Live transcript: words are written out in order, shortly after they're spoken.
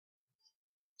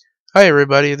Hi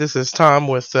everybody, this is Tom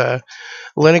with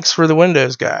Linux for the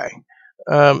Windows Guy.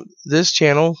 This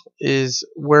channel is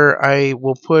where I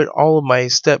will put all of my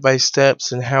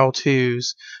step-by-steps and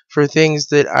how-tos for things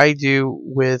that I do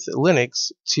with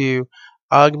Linux to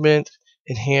augment,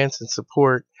 enhance, and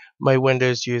support my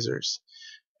Windows users.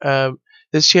 Um,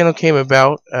 this channel came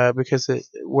about because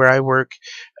where I work,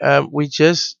 we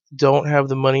just don't have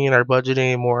the money in our budget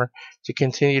anymore to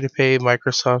continue to pay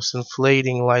Microsoft's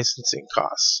inflating licensing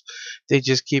costs. They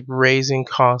just keep raising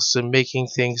costs and making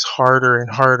things harder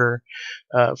and harder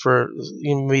for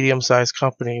medium-sized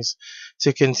companies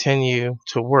to continue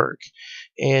to work.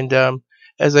 And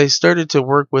as I started to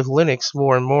work with Linux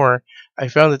more and more, I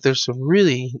found that there's some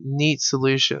really neat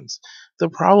solutions. The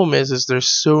problem is there's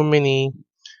so many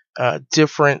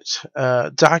different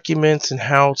documents and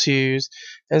how-tos,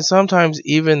 and sometimes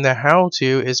even the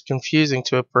how-to is confusing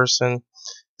to a person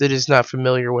that is not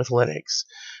familiar with Linux.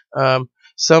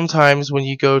 Sometimes when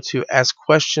you go to ask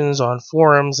questions on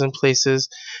forums and places,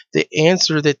 the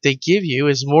answer that they give you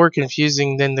is more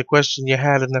confusing than the question you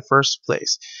had in the first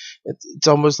place. It's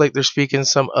almost like they're speaking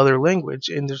some other language,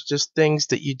 and there's just things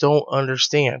that you don't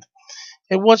understand.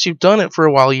 And once you've done it for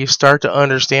a while, you start to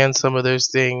understand some of those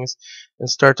things and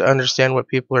start to understand what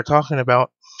people are talking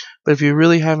about. But if you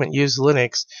really haven't used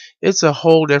Linux, it's a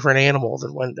whole different animal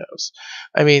than Windows.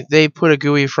 I mean, they put a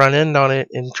GUI front end on it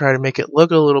and try to make it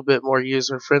look a little bit more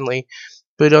user friendly.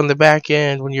 But on the back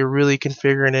end, when you're really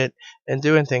configuring it and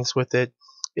doing things with it,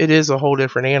 it is a whole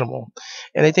different animal.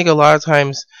 And I think a lot of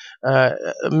times,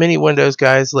 many Windows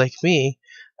guys like me,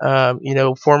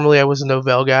 formerly I was a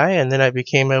Novell guy, and then I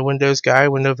became a Windows guy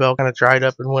when Novell kind of dried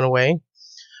up and went away.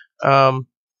 Um,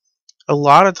 a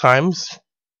lot of times,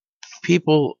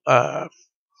 people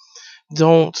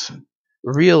don't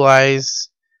realize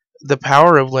the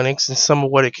power of Linux and some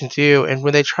of what it can do. And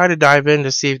when they try to dive in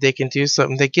to see if they can do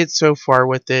something, they get so far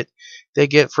with it, they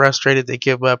get frustrated, they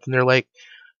give up, and they're like,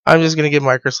 I'm just going to give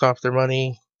Microsoft their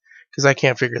money because I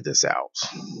can't figure this out.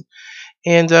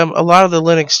 And a lot of the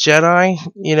Linux Jedi,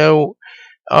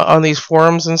 on these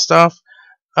forums and stuff,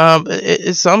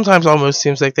 it sometimes almost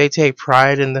seems like they take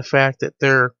pride in the fact that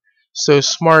they're so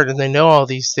smart and they know all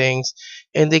these things,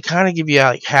 and they kind of give you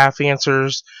like half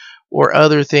answers or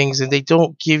other things, and they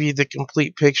don't give you the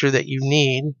complete picture that you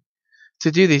need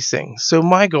to do these things. So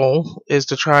my goal is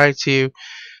to try to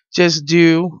just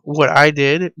do what I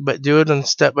did, but do it in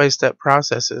step-by-step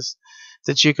processes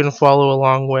that you can follow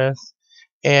along with,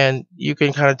 and you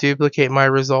can kind of duplicate my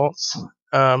results.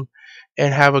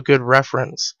 And have a good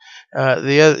reference.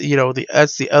 The other,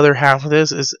 that's the other half of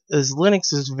this is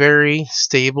Linux is very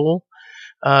stable,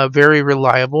 very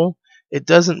reliable. It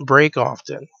doesn't break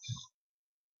often.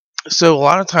 So a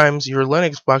lot of times your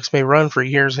Linux box may run for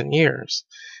years and years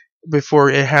before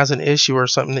it has an issue or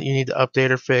something that you need to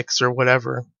update or fix or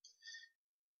whatever.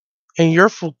 And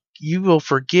you will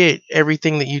forget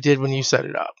everything that you did when you set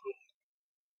it up.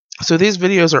 So these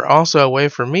videos are also a way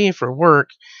for me for work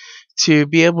to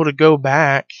be able to go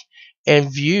back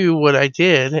and view what I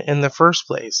did in the first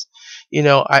place.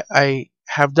 I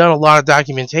have done a lot of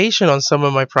documentation on some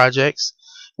of my projects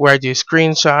where I do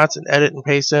screenshots and edit and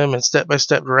paste them and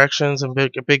step-by-step directions and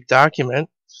make a big document.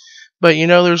 But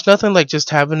there's nothing like just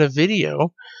having a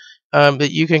video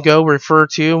that you can go refer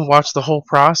to and watch the whole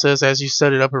process as you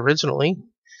set it up originally.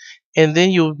 And then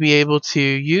you'll be able to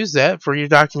use that for your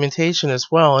documentation as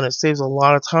well, and it saves a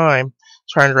lot of time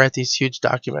trying to write these huge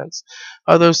documents.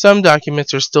 Although some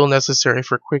documents are still necessary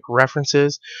for quick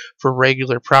references for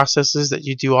regular processes that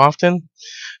you do often.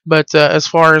 But as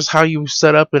far as how you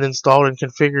set up and installed and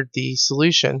configured the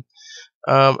solution,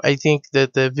 I think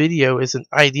that the video is an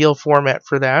ideal format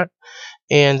for that.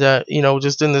 And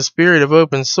just in the spirit of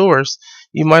open source,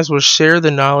 you might as well share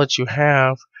the knowledge you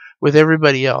have with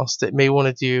everybody else that may want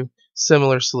to do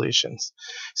similar solutions.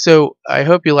 So I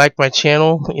hope you like my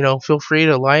channel. Feel free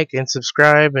to like and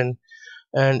subscribe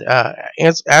and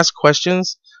ask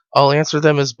questions. I'll answer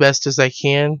them as best as I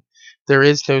can. There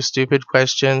is no stupid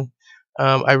question.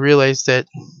 I realize that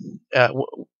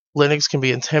Linux can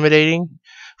be intimidating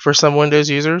for some Windows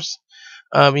users.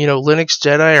 Linux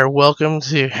Jedi are welcome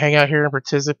to hang out here and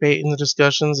participate in the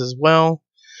discussions as well.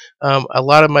 A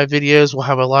lot of my videos will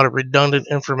have a lot of redundant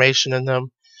information in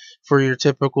them for your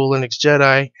typical Linux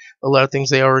Jedi, a lot of things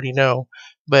they already know.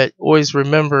 But always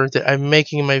remember that I'm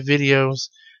making my videos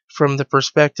from the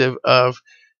perspective of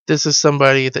this is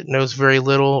somebody that knows very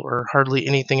little or hardly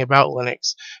anything about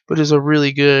Linux, but is a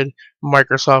really good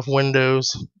Microsoft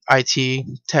Windows IT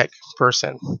tech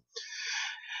person.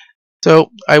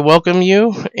 So I welcome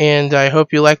you, and I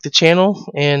hope you like the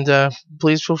channel, and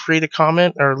please feel free to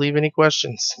comment or leave any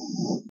questions.